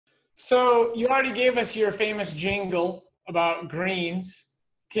So you already gave us your famous jingle about greens.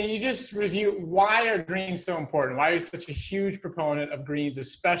 Can you just review why are greens so important? Why are you such a huge proponent of greens,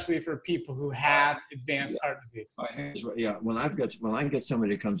 especially for people who have advanced heart disease? Yeah, when I get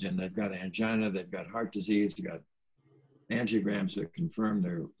somebody who comes in, they've got angina, they've got heart disease, they've got angiograms that confirm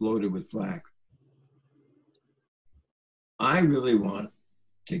they're loaded with plaque. I really want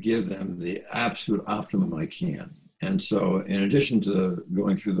to give them the absolute optimum I can. And so in addition to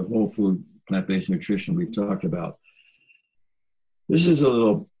going through the whole food plant-based nutrition we've talked about, this is a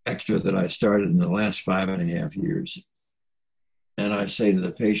little extra that I started in the last 5.5 years. And I say to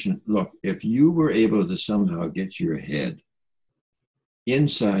the patient, look, if you were able to somehow get your head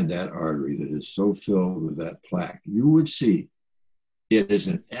inside that artery that is so filled with that plaque, you would see it is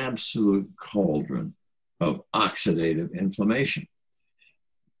an absolute cauldron of oxidative inflammation.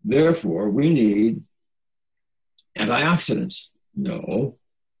 Therefore, we need antioxidants. No,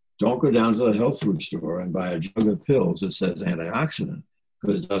 don't go down to the health food store and buy a jug of pills that says antioxidant,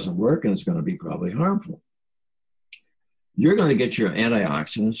 because it doesn't work and it's going to be probably harmful. You're going to get your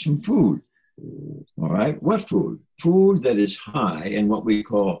antioxidants from food. All right, what food? Food that is high in what we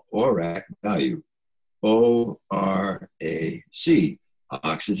call ORAC value, ORAC,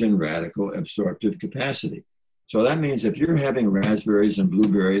 oxygen radical absorptive capacity. So that means if you're having raspberries and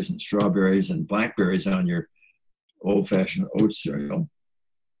blueberries and strawberries and blackberries on your old-fashioned oat cereal,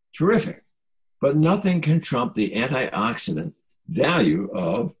 terrific. But nothing can trump the antioxidant value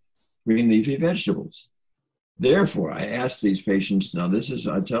of green leafy vegetables. Therefore, I ask these patients, I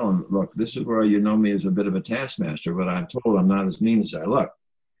tell them, look, this is where you know me as a bit of a taskmaster, but I'm told I'm not as mean as I look.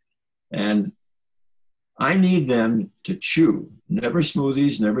 And I need them to chew, never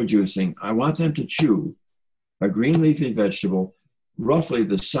smoothies, never juicing. I want them to chew a green leafy vegetable roughly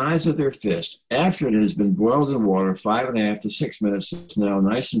the size of their fist after it has been boiled in water 5.5 to 6 minutes. It's now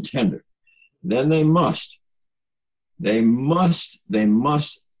nice and tender. Then they must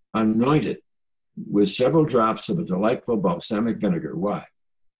anoint it with several drops of a delightful balsamic vinegar. Why?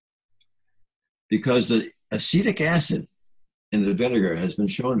 Because the acetic acid in the vinegar has been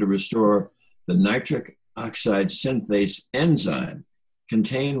shown to restore the nitric oxide synthase enzyme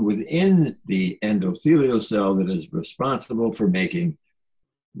contained within the endothelial cell that is responsible for making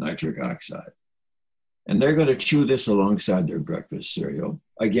nitric oxide. And they're going to chew this alongside their breakfast cereal,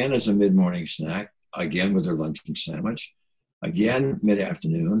 again as a mid-morning snack, again with their luncheon sandwich, again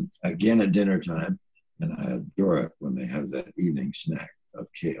mid-afternoon, again at dinner time, and I adore it when they have that evening snack of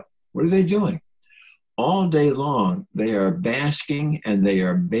kale. What are they doing? All day long, they are basking and they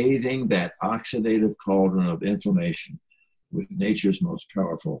are bathing that oxidative cauldron of inflammation with nature's most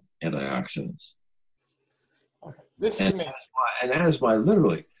powerful antioxidants. Okay. And that is why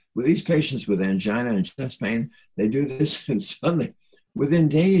literally with these patients with angina and chest pain, they do this and suddenly within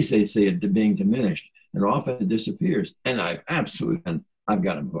days they see it being diminished and often it disappears. And I've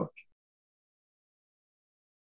got them hooked.